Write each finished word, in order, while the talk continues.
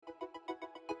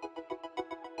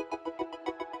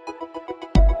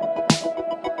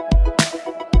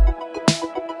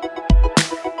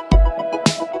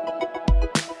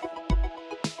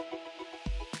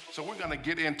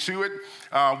get into it.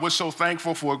 We're so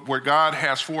thankful for what God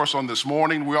has for us on this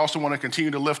morning. We also want to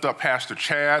continue to lift up Pastor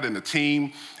Chad and the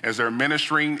team as they're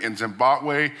ministering in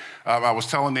Zimbabwe. I was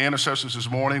telling the intercessors this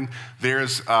morning,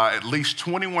 there's at least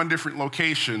 21 different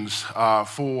locations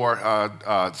for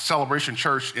Celebration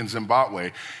Church in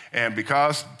Zimbabwe. And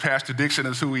because Pastor Dixon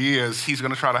is who he is, he's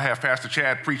going to try to have Pastor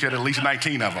Chad preach at least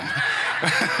 19 of them.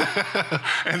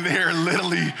 And they're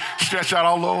literally stretched out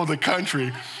all over the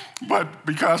country. But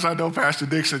because I know Pastor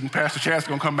Dixon, Pastor Chad's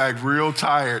going to come back real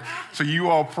tired. So you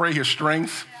all pray his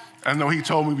strength. I know he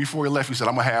told me before he left, he said,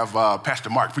 I'm going to have Pastor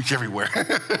Mark preach everywhere.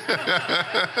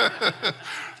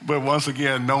 But once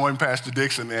again, knowing Pastor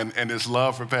Dixon and his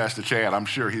love for Pastor Chad, I'm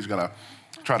sure he's going to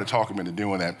try to talk him into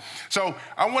doing that. So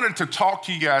I wanted to talk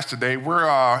to you guys today.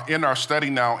 We're in our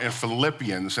study now in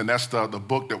Philippians, and that's the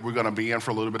book that we're going to be in for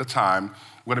a little bit of time.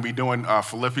 We're going to be doing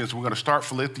Philippians. We're going to start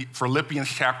Philippians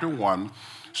chapter 1,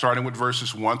 starting with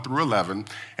verses 1 through 11,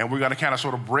 and we're going to kind of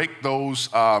sort of break those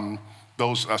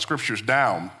scriptures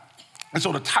down. And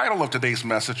so the title of today's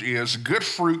message is Good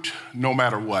Fruit No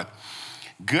Matter What.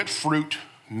 Good fruit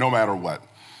no matter what.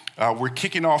 We're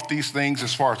kicking off these things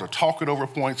as far as the talk it over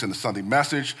points in the Sunday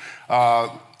message.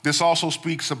 This also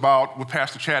speaks about what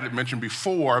Pastor Chad had mentioned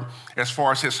before as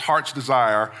far as his heart's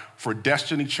desire for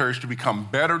Destiny Church to become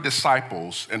better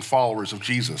disciples and followers of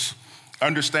Jesus,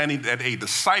 understanding that a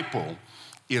disciple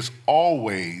is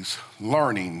always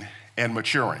learning and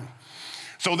maturing.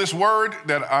 So this word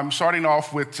that I'm starting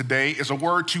off with today is a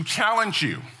word to challenge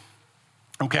you,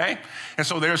 okay? And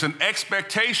so there's an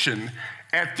expectation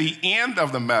at the end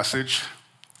of the message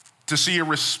to see a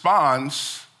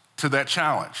response to that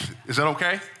challenge. Is that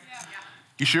okay? Yeah.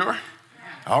 You sure? Yeah.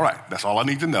 All right, that's all I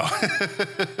need to know.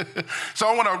 So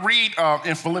I want to read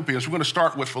in Philippians. We're going to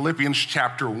start with Philippians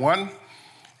chapter 1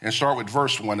 and start with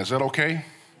verse 1. Is that okay?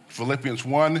 Philippians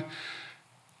 1,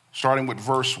 starting with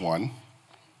verse 1.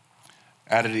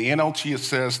 Out of the NLT, it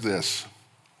says this: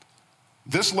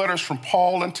 This letter is from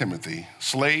Paul and Timothy,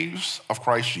 slaves of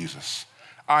Christ Jesus.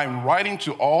 I am writing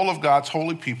to all of God's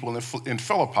holy people in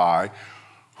Philippi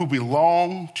who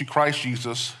belong to Christ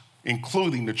Jesus,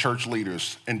 including the church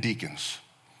leaders and deacons.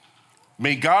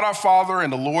 May God our Father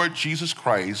and the Lord Jesus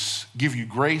Christ give you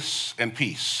grace and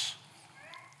peace.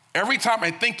 Every time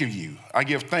I think of you, I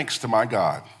give thanks to my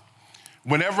God.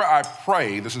 Whenever I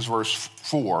pray, this is verse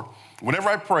 4, whenever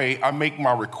I pray, I make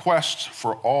my requests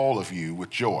for all of you with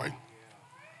joy.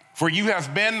 For you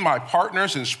have been my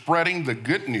partners in spreading the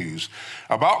good news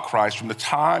about Christ from the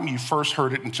time you first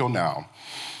heard it until now.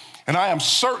 And I am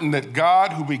certain that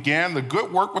God, who began the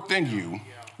good work within you,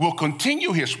 will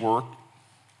continue his work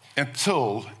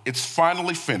until it's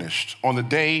finally finished on the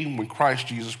day when Christ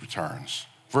Jesus returns.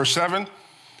 Verse 7,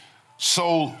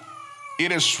 so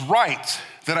it is right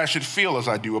that I should feel as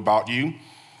I do about you,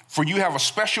 for you have a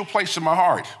special place in my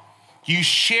heart. You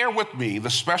share with me the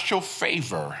special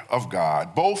favor of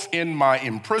God, both in my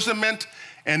imprisonment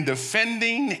and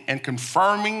defending and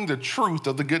confirming the truth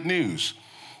of the good news.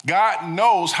 God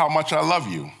knows how much I love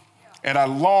you, and I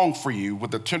long for you with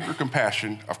the tender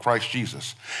compassion of Christ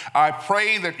Jesus. I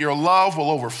pray that your love will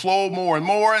overflow more and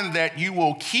more, and that you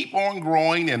will keep on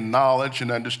growing in knowledge and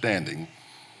understanding.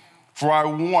 For I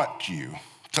want you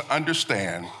to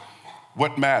understand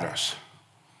what matters,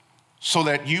 so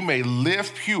that you may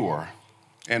live pure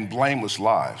and blameless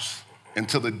lives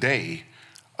until the day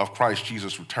of Christ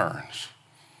Jesus returns.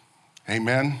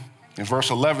 Amen. And verse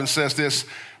 11 says this: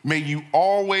 may you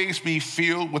always be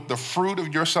filled with the fruit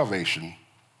of your salvation,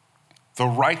 the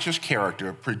righteous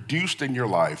character produced in your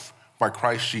life by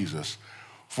Christ Jesus,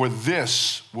 for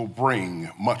this will bring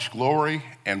much glory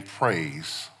and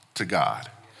praise to God.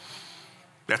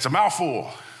 That's a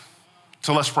mouthful.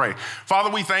 So let's pray.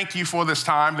 Father, we thank you for this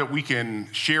time that we can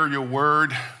share your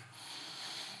word.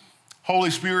 Holy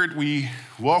Spirit, we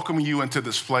welcome you into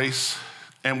this place,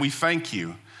 and we thank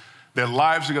you that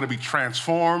lives are going to be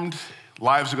transformed,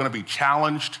 lives are going to be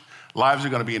challenged, lives are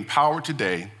going to be empowered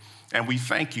today. And we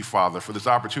thank you, Father, for this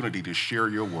opportunity to share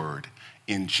your word.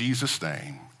 In Jesus'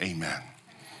 name, amen.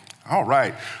 All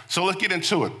right, so let's get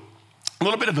into it. A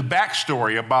little bit of the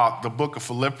backstory about the book of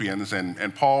Philippians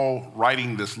and Paul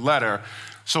writing this letter.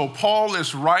 So Paul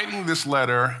is writing this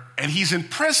letter, and he's in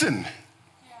prison.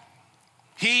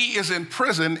 He is in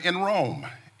prison in Rome,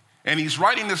 and he's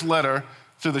writing this letter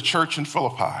to the church in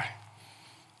Philippi.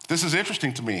 This is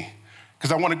interesting to me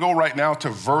because I want to go right now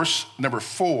to verse number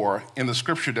 4 in the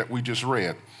scripture that we just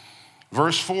read.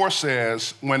 Verse 4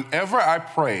 says, whenever I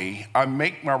pray, I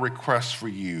make my requests for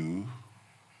you.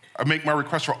 I make my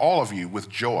request for all of you with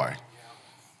joy.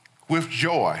 With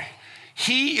joy.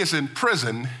 He is in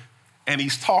prison and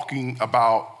he's talking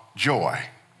about joy.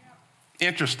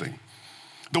 Interesting.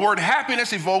 The word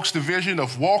happiness evokes the vision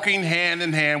of walking hand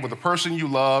in hand with the person you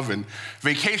love and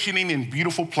vacationing in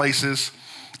beautiful places.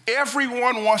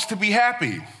 Everyone wants to be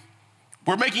happy.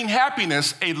 We're making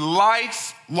happiness a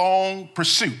lifelong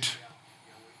pursuit.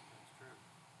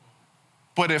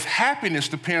 But if happiness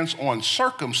depends on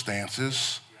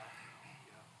circumstances,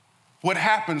 what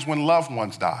happens when loved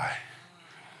ones die?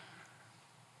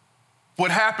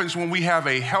 What happens when we have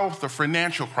a health or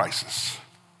financial crisis?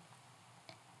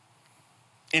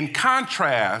 In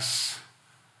contrast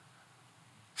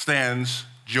stands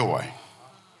joy.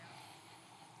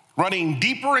 Running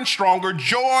deeper and stronger,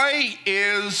 joy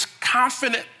is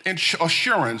confident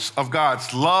assurance of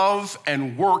God's love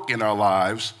and work in our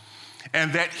lives,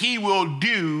 and that he will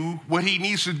do what he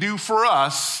needs to do for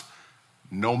us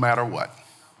no matter what.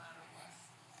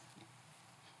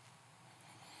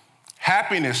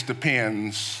 Happiness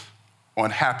depends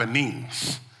on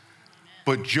happenings,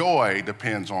 but joy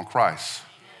depends on Christ.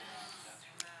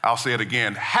 I'll say it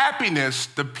again. Happiness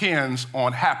depends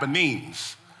on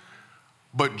happenings,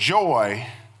 but joy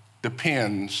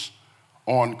depends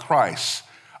on Christ.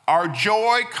 Our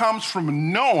joy comes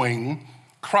from knowing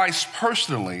Christ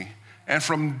personally and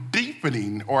from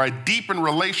deepening or a deepened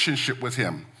relationship with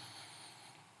him.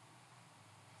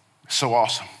 So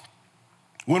awesome.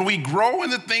 When we grow in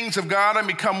the things of God and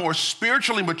become more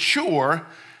spiritually mature,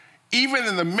 even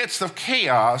in the midst of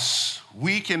chaos,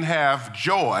 we can have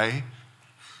joy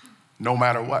no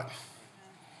matter what.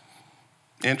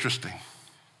 Interesting.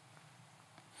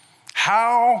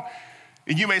 How,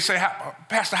 and you may say,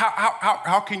 Pastor,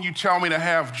 how can you tell me to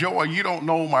have joy? You don't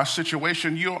know my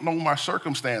situation. You don't know my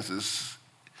circumstances.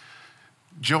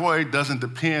 Joy doesn't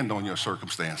depend on your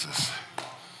circumstances.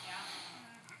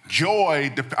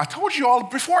 Joy, I told you all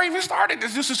before I even started,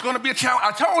 this is going to be a challenge.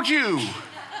 I told you.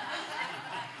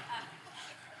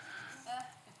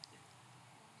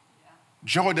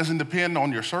 Joy doesn't depend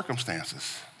on your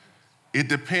circumstances. It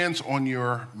depends on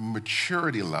your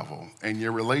maturity level and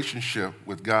your relationship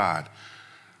with God.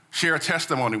 Share a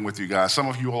testimony with you guys. Some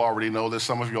of you will already know this.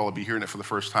 Some of you all will be hearing it for the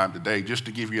first time today. Just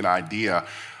to give you an idea,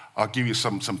 I'll give you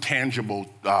some tangible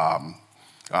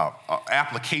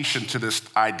application to this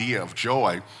idea of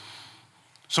joy.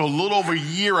 So a little over a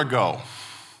year ago,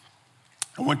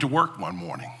 I went to work one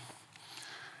morning.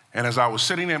 And as I was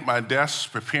sitting at my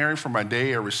desk preparing for my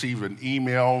day, I received an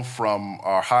email from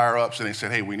our higher-ups, and they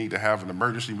said, hey, we need to have an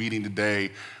emergency meeting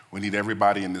today. We need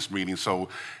everybody in this meeting. So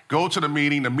go to the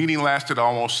meeting. The meeting lasted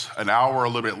almost an hour, a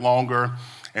little bit longer.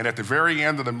 And at the very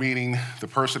end of the meeting, the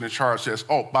person in charge says,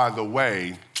 oh, by the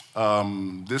way,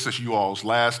 this is you all's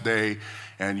last day,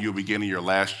 and you'll be getting your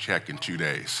last check in 2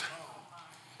 days.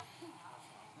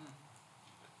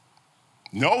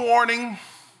 No warning,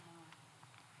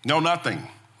 no nothing.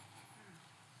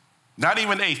 Not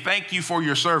even a thank you for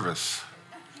your service.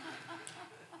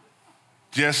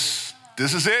 Just,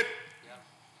 this is it.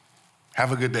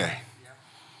 Have a good day.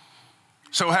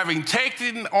 So having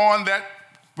taken on that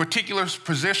particular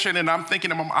position, and I'm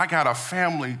thinking, I got a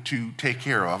family to take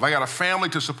care of. I got a family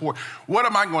to support. What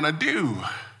am I going to do?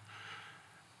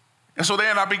 And so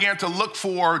then I began to look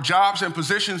for jobs and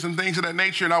positions and things of that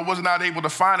nature, and I was not able to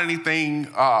find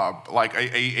anything like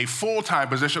a full-time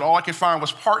position. All I could find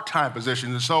was part-time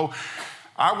positions. And so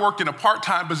I worked in a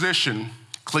part-time position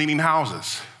cleaning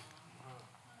houses.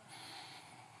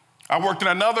 I worked in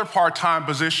another part-time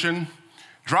position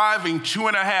driving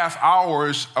 2.5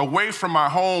 hours away from my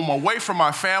home, away from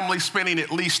my family, spending at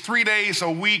least 3 days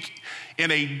a week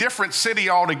in a different city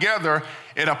altogether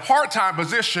in a part-time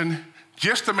position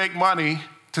just to make money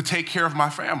to take care of my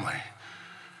family.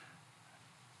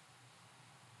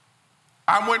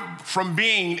 I went from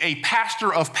being a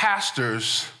pastor of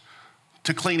pastors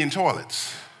to cleaning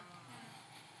toilets.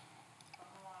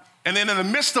 And then in the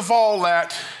midst of all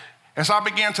that, as I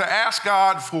began to ask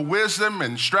God for wisdom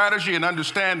and strategy and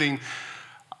understanding,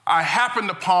 I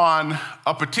happened upon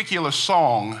a particular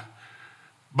song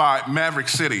by Maverick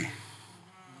City.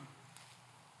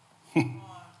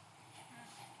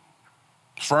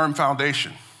 Firm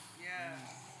Foundation.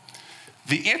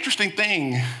 The interesting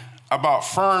thing about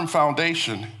Firm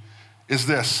Foundation is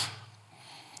this.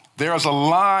 There's a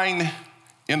line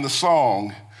in the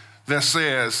song that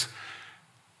says,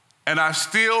 and I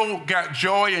still got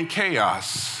joy in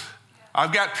chaos.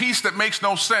 I've got peace that makes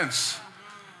no sense.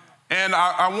 And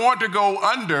I want to go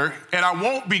under, and I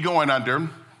won't be going under.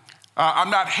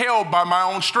 I'm not held by my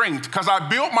own strength because I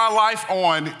built my life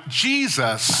on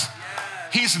Jesus.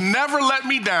 He's never let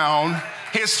me down.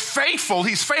 He's faithful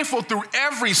through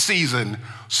every season.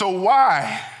 So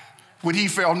why would he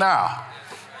fail now?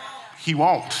 He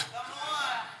won't.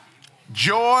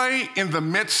 Joy in the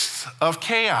midst of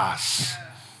chaos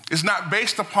is not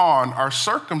based upon our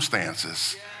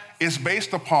circumstances. It's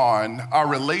based upon our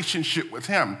relationship with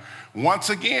him. Once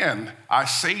again, I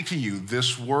say to you,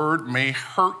 this word may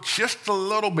hurt just a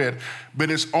little bit, but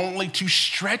it's only to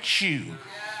stretch you.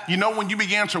 You know, when you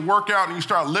begin to work out and you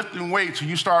start lifting weights, or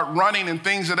you start running and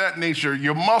things of that nature,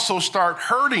 your muscles start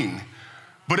hurting,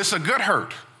 but it's a good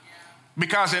hurt.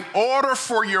 Because in order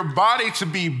for your body to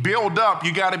be built up,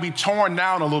 you got to be torn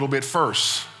down a little bit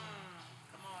first.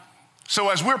 So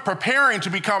as we're preparing to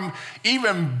become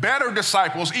even better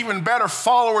disciples, even better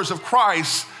followers of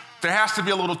Christ, there has to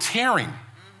be a little tearing,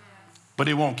 but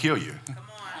it won't kill you.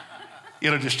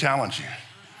 It'll just challenge you.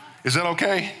 Is that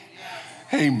okay?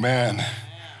 Amen.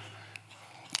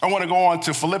 I want to go on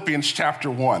to Philippians chapter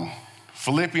 1.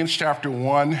 Philippians chapter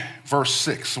 1, verse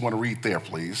 6. I want to read there,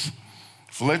 please.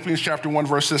 Philippians chapter 1,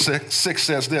 verse 6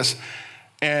 says this,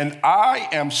 "And I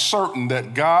am certain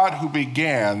that God who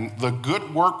began the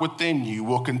good work within you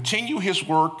will continue his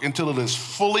work until it is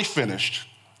fully finished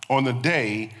on the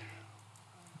day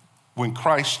when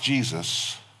Christ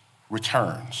Jesus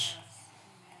returns."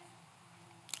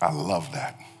 I love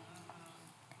that.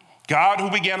 God who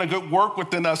began a good work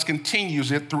within us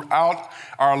continues it throughout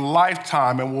our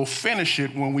lifetime and will finish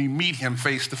it when we meet him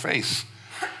face to face.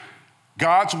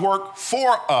 God's work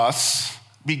for us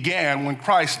began when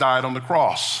Christ died on the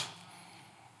cross.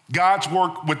 God's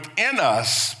work within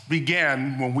us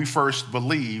began when we first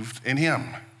believed in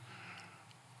him.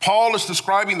 Paul is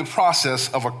describing the process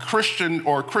of a Christian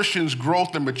or a Christian's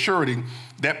growth and maturity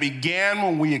that began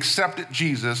when we accepted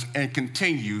Jesus and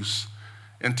continues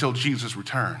until Jesus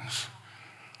returns.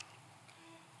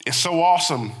 It's so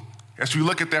awesome as we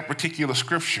look at that particular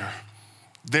scripture.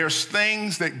 There's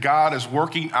things that God is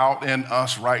working out in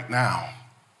us right now.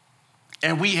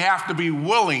 And we have to be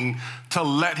willing to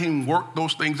let him work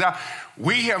those things out.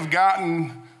 We have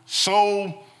gotten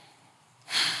so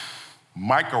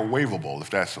microwavable,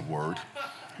 if that's a word.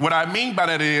 What I mean by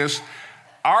that is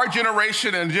our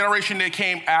generation and the generation that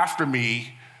came after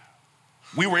me,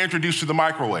 we were introduced to the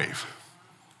microwave,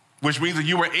 which means that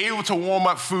you were able to warm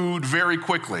up food very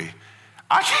quickly.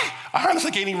 I honestly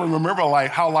can't even remember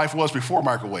how life was before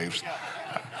microwaves.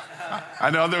 I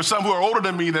know there's some who are older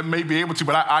than me that may be able to,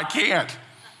 but I can't.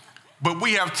 But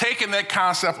we have taken that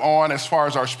concept on as far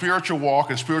as our spiritual walk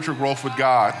and spiritual growth with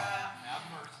God,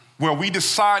 where we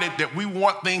decided that we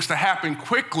want things to happen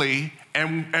quickly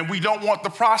and we don't want the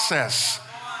process.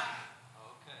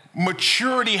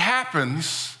 Maturity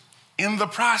happens in the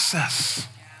process.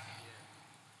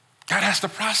 God has to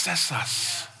process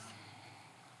us.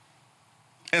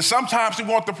 And sometimes we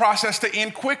want the process to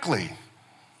end quickly.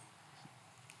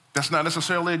 That's not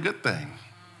necessarily a good thing.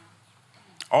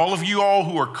 All of you all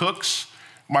who are cooks,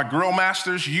 my grill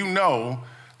masters, you know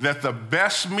that the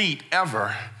best meat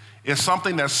ever is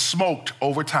something that's smoked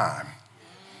over time.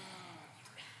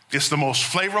 It's the most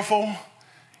flavorful,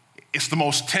 it's the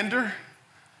most tender,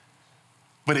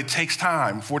 but it takes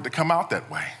time for it to come out that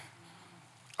way.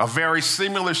 A very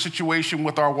similar situation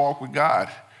with our walk with God.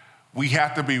 We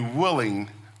have to be willing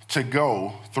to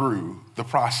go through the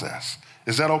process.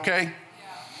 Is that okay? Yeah.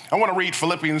 I want to read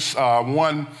Philippians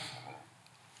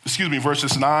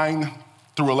verses 9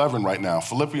 through 11 right now.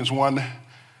 Philippians 1,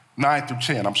 9 through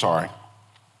 10, I'm sorry.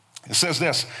 It says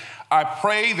this, "I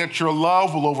pray that your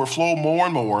love will overflow more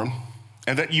and more,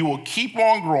 and that you will keep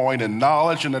on growing in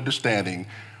knowledge and understanding,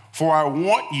 for I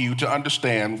want you to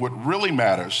understand what really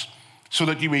matters, so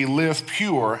that you may live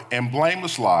pure and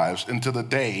blameless lives until the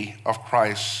day of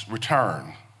Christ's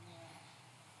return."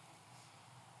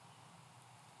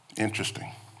 Interesting.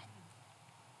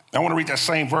 I want to read that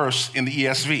same verse in the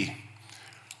ESV.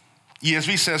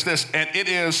 ESV says this, "And it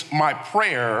is my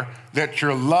prayer that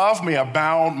your love may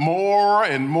abound more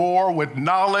and more with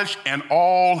knowledge and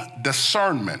all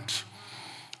discernment,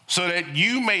 so that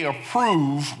you may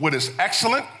approve what is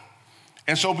excellent,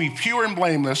 and so be pure and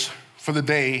blameless for the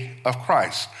day of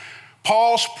Christ."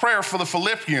 Paul's prayer for the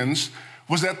Philippians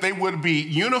was that they would be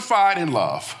unified in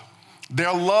love.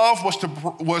 Their love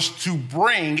was to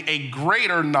bring a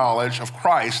greater knowledge of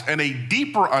Christ and a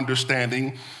deeper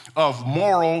understanding of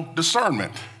moral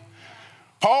discernment.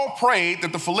 Paul prayed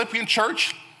that the Philippian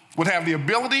church would have the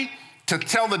ability to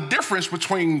tell the difference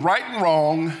between right and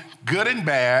wrong, good and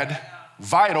bad,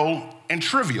 vital and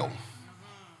trivial.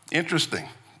 Interesting.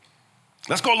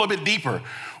 Let's go a little bit deeper.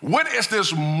 What is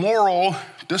this moral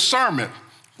discernment?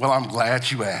 Well, I'm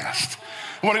glad you asked.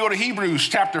 I want to go to Hebrews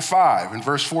chapter 5 and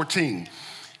verse 14.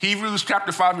 Hebrews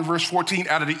chapter 5 and verse 14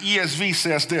 out of the ESV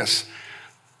says this,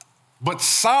 "But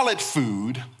solid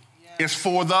food is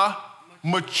for the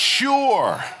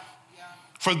mature,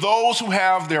 for those who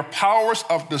have their powers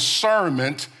of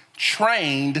discernment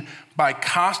trained by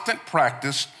constant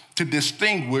practice to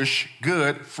distinguish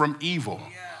good from evil.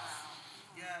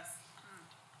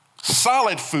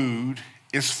 Solid food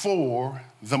is for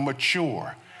the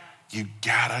mature. You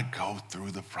gotta go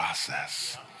through the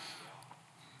process.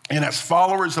 And as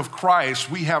followers of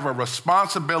Christ, we have a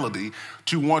responsibility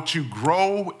to want to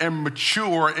grow and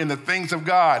mature in the things of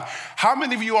God. How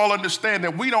many of you all understand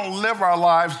that we don't live our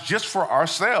lives just for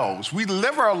ourselves? We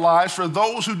live our lives for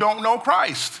those who don't know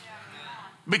Christ.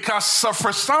 Because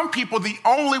for some people, the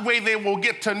only way they will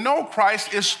get to know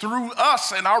Christ is through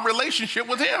us and our relationship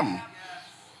with him.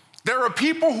 There are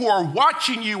people who are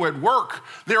watching you at work.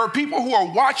 There are people who are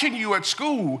watching you at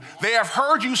school. They have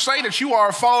heard you say that you are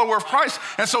a follower of Christ,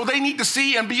 and so they need to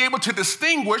see and be able to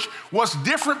distinguish what's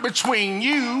different between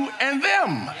you and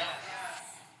them.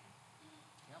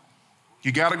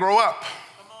 You got to grow up.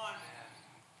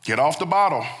 Get off the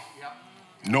bottle.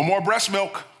 No more breast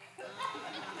milk.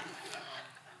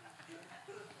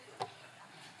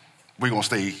 We're going to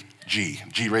stay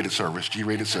G-rated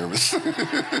service.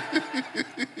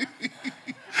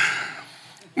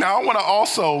 Now, I want to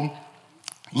also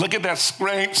look at that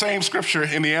same scripture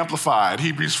in the Amplified.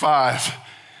 Hebrews 5,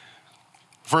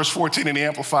 verse 14 in the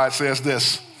Amplified says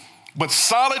this: but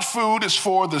solid food is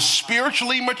for the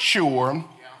spiritually mature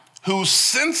whose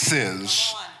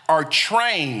senses are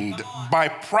trained by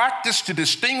practice to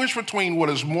distinguish between what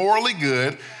is morally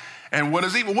good and what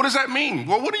is evil. What does that mean?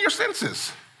 Well, what are your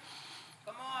senses?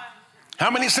 How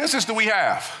many senses do we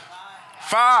have?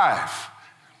 5.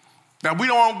 Now, we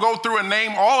don't go through and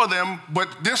name all of them,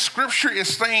 but this scripture is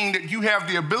saying that you have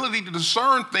the ability to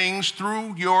discern things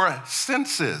through your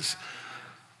senses.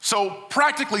 So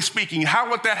practically speaking, how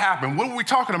would that happen? What are we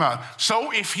talking about?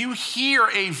 So if you hear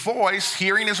a voice,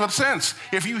 hearing is a sense.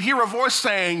 If you hear a voice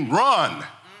saying, run,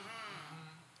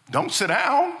 don't sit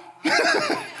down,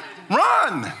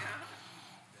 run.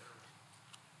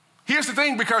 Here's the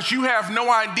thing, because you have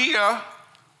no idea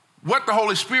what the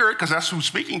Holy Spirit, because that's who's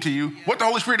speaking to you, what the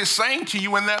Holy Spirit is saying to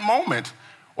you in that moment,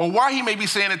 or why he may be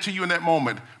saying it to you in that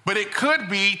moment. But it could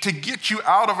be to get you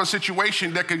out of a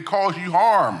situation that could cause you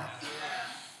harm.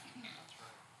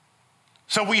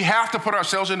 So we have to put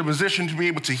ourselves in a position to be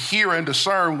able to hear and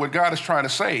discern what God is trying to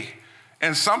say.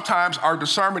 And sometimes our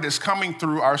discernment is coming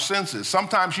through our senses.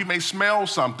 Sometimes you may smell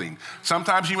something.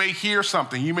 Sometimes you may hear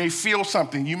something. You may feel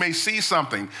something. You may see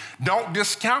something. Don't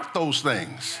discount those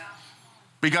things,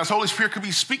 because Holy Spirit could be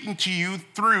speaking to you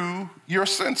through your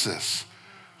senses.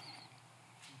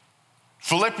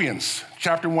 Philippians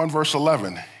chapter 1, verse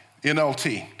 11,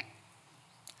 NLT.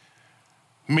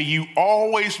 May you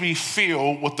always be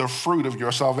filled with the fruit of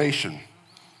your salvation,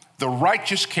 the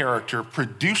righteous character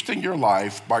produced in your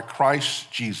life by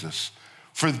Christ Jesus.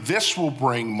 For this will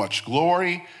bring much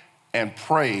glory and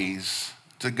praise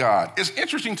to God. It's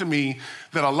interesting to me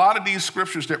that a lot of these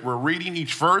scriptures that we're reading,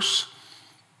 each verse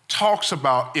talks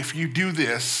about if you do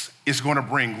this, it's going to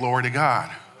bring glory to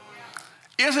God.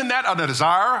 Isn't that a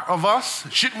desire of us?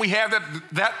 Shouldn't we have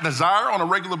that desire on a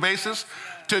regular basis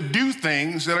to do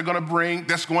things that's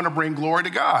going to bring glory to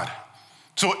God?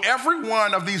 So every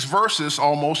one of these verses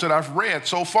almost that I've read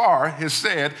so far has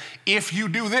said, if you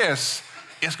do this,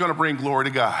 it's going to bring glory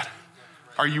to God.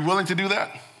 Are you willing to do that?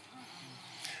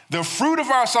 The fruit of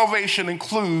our salvation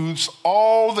includes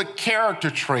all the character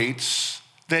traits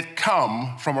that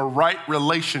come from a right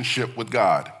relationship with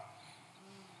God.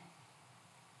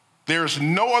 There is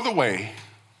no other way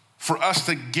for us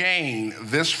to gain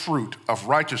this fruit of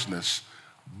righteousness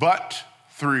but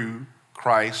through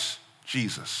Christ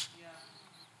Jesus.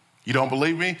 You don't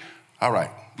believe me? All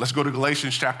right, let's go to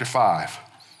Galatians chapter 5.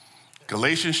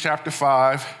 Galatians chapter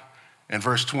 5 and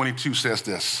verse 22 says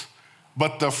this: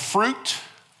 but the fruit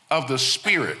of the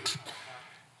Spirit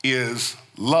is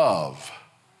love,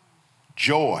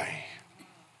 joy,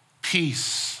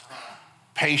 peace,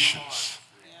 patience,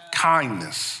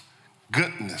 kindness,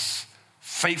 goodness,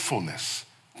 faithfulness,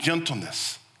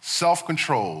 gentleness,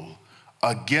 self-control.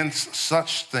 Against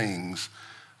such things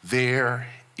there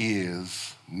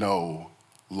is no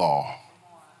law.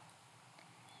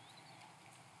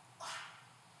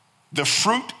 The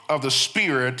fruit of the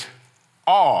Spirit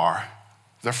are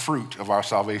the fruit of our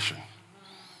salvation.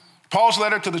 Paul's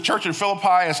letter to the church in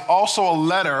Philippi is also a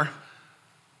letter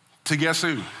to guess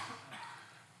who?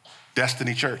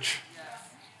 Destiny Church.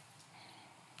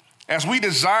 As we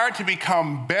desire to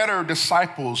become better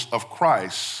disciples of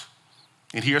Christ,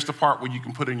 and here's the part where you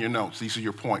can put in your notes. These are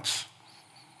your points.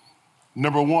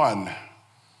 Number 1,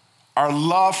 our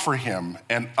love for him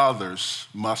and others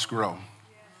must grow.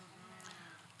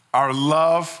 Our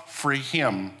love for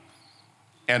him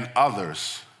and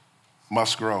others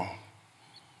must grow.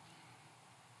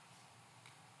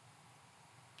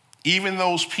 Even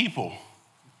those people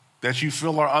that you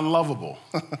feel are unlovable.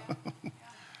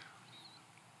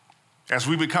 As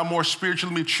we become more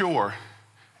spiritually mature,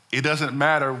 it doesn't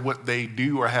matter what they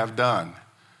do or have done.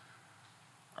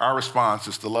 Our response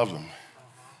is to love them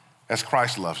as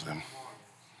Christ loves them.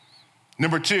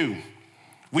 Number 2,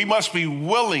 we must be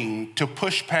willing to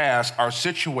push past our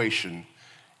situation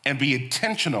and be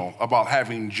intentional about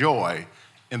having joy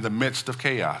in the midst of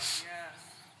chaos.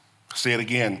 Yes. Say it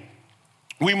again.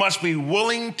 We must be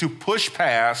willing to push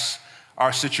past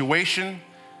our situation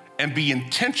and be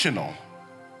intentional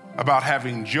about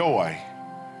having joy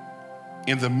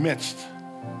in the midst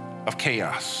of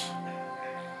chaos.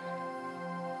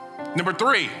 Number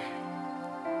 3,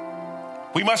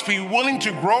 we must be willing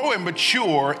to grow and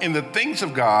mature in the things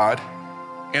of God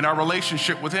in our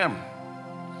relationship with Him.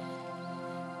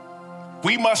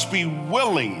 We must be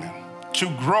willing to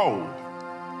grow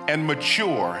and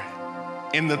mature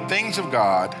in the things of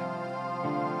God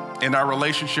in our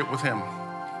relationship with Him.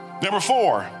 Number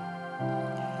 4,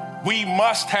 we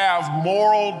must have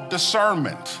moral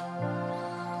discernment.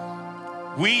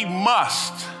 We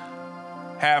must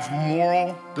have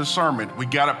moral discernment. We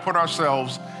got to put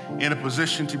ourselves in a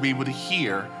position to be able to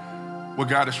hear what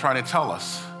God is trying to tell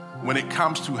us when it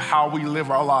comes to how we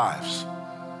live our lives.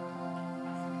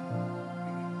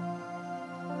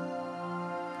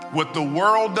 What the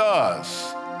world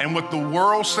does and what the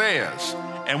world says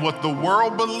and what the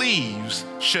world believes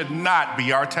should not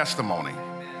be our testimony.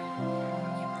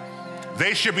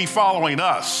 They should be following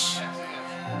us,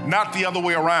 not the other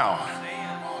way around.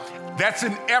 That's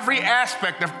in every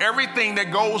aspect of everything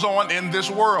that goes on in this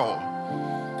world.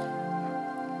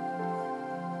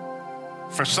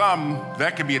 For some,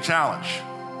 that can be a challenge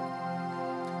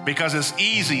because it's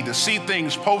easy to see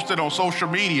things posted on social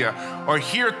media or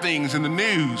hear things in the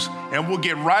news, and we'll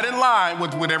get right in line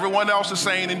with what everyone else is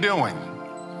saying and doing.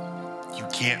 You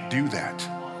can't do that.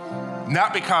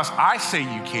 Not because I say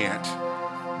you can't,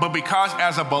 but because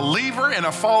as a believer and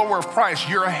a follower of Christ,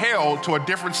 you're held to a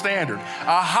different standard,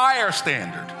 a higher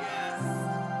standard.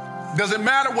 Doesn't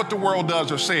matter what the world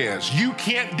does or says. You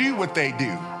can't do what they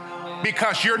do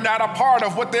because you're not a part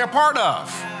of what they're part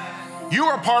of. You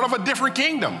are part of a different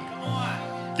kingdom.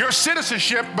 Your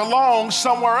citizenship belongs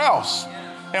somewhere else.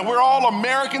 And we're all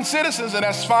American citizens, and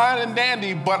that's fine and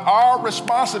dandy, but our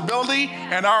responsibility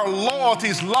and our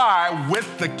loyalties lie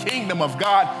with the kingdom of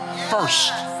God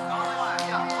first.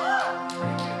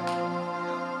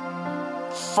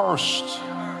 First.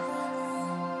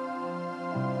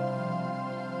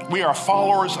 We are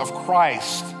followers of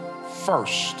Christ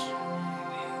first.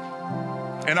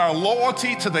 And our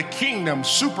loyalty to the kingdom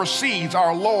supersedes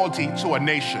our loyalty to a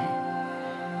nation.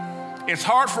 It's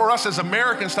hard for us as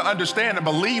Americans to understand and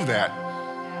believe that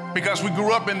because we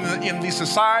grew up in the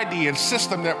society and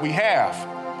system that we have.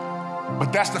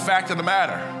 But that's the fact of the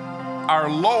matter. Our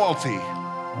loyalty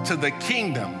to the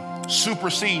kingdom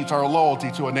supersedes our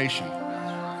loyalty to a nation.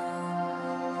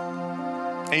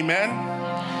 Amen?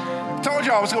 I told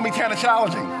y'all it was going to be kind of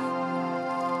challenging.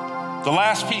 The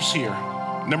last piece here,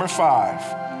 number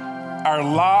 5. Our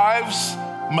lives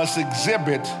must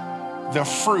exhibit the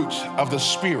fruit of the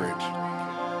Spirit.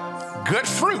 Good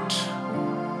fruit,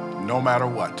 no matter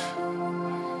what.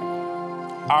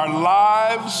 Our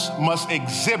lives must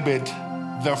exhibit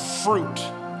the fruit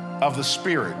of the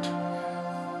Spirit.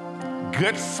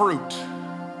 Good fruit,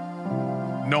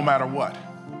 no matter what.